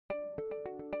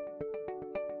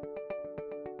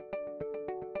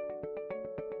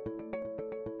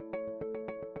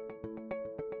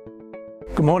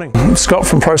Good morning, I'm Scott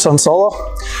from Prosun Solar.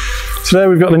 Today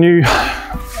we've got the new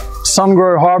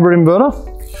Sungrow hybrid inverter.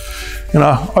 I'm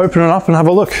gonna open it up and have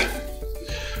a look.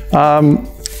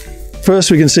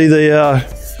 First we can see the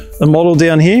model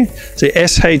down here. It's the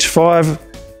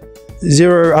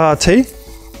SH50RT.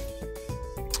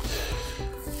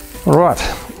 All right,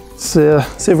 let's see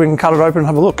if we can cut it open and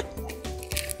have a look.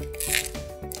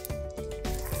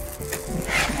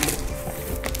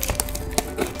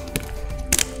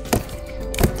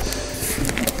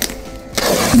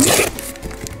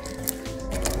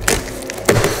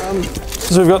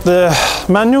 So we've got the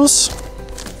manuals,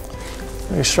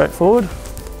 very straightforward.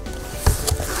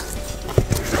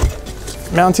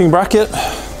 Mounting bracket,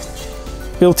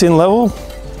 built-in level,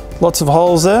 lots of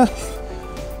holes there.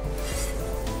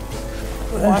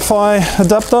 Wi-Fi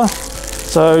adapter,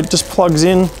 so it just plugs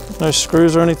in, no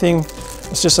screws or anything.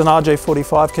 It's just an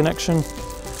RJ45 connection.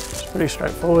 It's pretty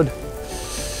straightforward.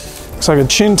 Looks like a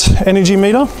Chint energy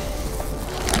meter.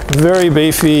 Very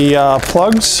beefy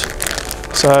plugs.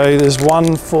 So there's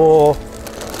one for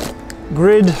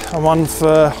grid and one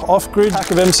for off-grid. Pack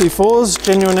of MC4s,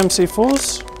 genuine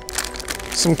MC4s.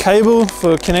 Some cable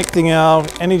for connecting our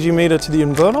energy meter to the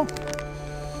inverter.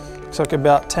 Looks like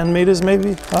about 10 meters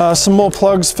maybe. Some more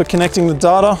plugs for connecting the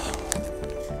data.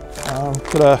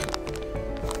 Put a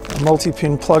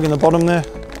multi-pin plug in the bottom there.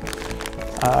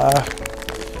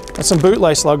 And some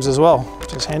bootlace lugs as well,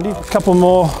 which is handy. A couple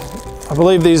more. I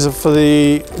believe these are for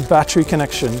the battery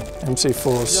connection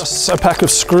MC4s. Just a pack of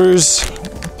screws,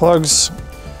 plugs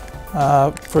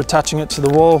for attaching it to the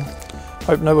wall.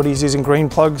 Hope nobody's using green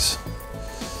plugs.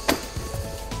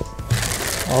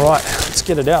 All right, let's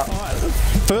get it out.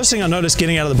 First thing I noticed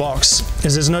getting out of the box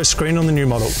is there's no screen on the new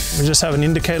model. We just have an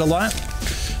indicator light,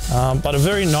 but a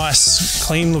very nice,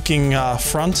 clean looking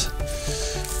front.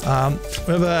 We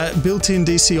have a built-in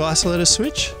DC isolator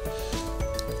switch.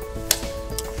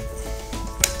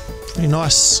 Pretty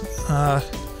nice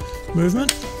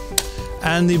movement,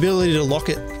 and the ability to lock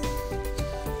it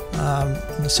on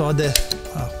the side there,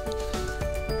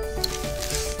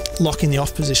 lock in the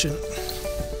off position.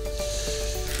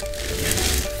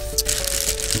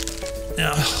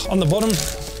 Now on the bottom,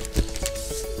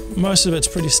 most of it's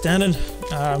pretty standard.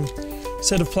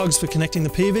 Set of plugs for connecting the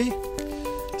PV,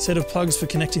 set of plugs for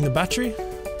connecting the battery,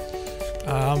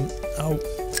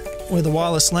 where the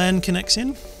wireless LAN connects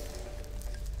in.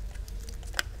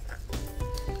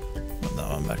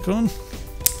 Back on.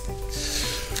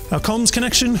 Our comms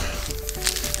connection.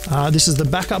 This is the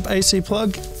backup AC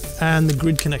plug and the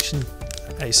grid connection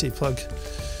AC plug.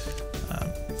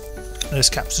 Those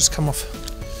caps just come off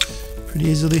pretty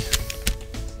easily.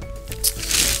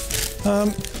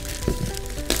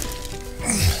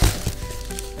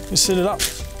 Just set it up.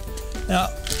 Now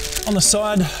on the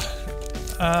side,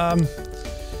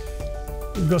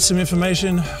 we've got some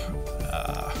information.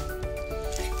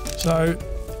 So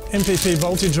MPP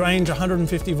voltage range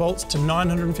 150 volts to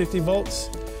 950 volts.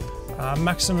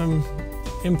 Maximum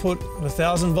input of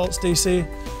 1000 volts DC.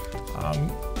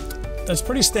 That's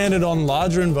pretty standard on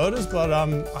larger inverters, but I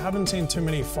haven't seen too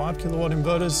many 5 kilowatt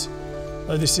inverters,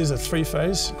 though this is a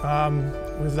 3-phase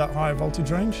with that high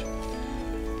voltage range.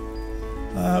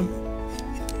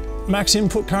 Max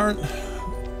input current,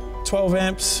 12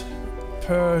 amps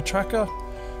per tracker,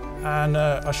 and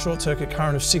a short circuit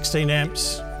current of 16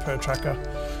 amps per tracker.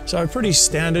 So pretty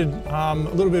standard, a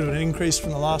little bit of an increase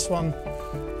from the last one,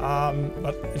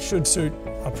 but it should suit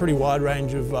a pretty wide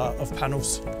range of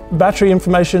panels. Battery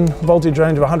information, voltage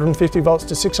range of 150 volts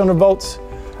to 600 volts,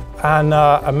 and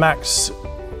a max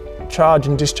charge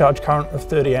and discharge current of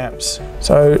 30 amps.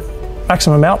 So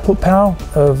maximum output power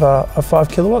of 5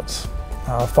 kilowatts,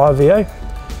 5 VA,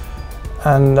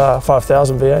 and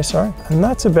 5,000 VA, sorry. And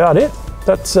that's about it.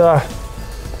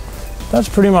 That's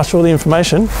pretty much all the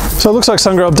information. So it looks like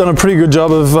Sungrow have done a pretty good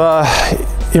job of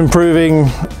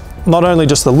improving not only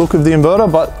just the look of the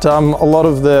inverter, but a lot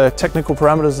of the technical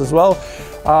parameters as well.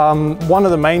 One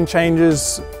of the main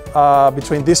changes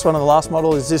between this one and the last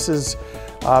model is this is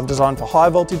designed for high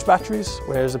voltage batteries,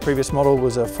 whereas the previous model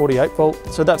was a 48 volt.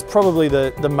 So that's probably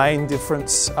the main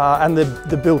difference, and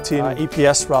the built-in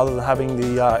EPS rather than having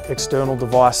the external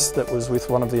device that was with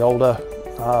one of the older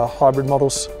hybrid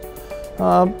models.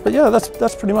 But yeah,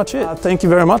 that's pretty much it. Thank you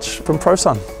very much from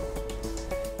Prosun.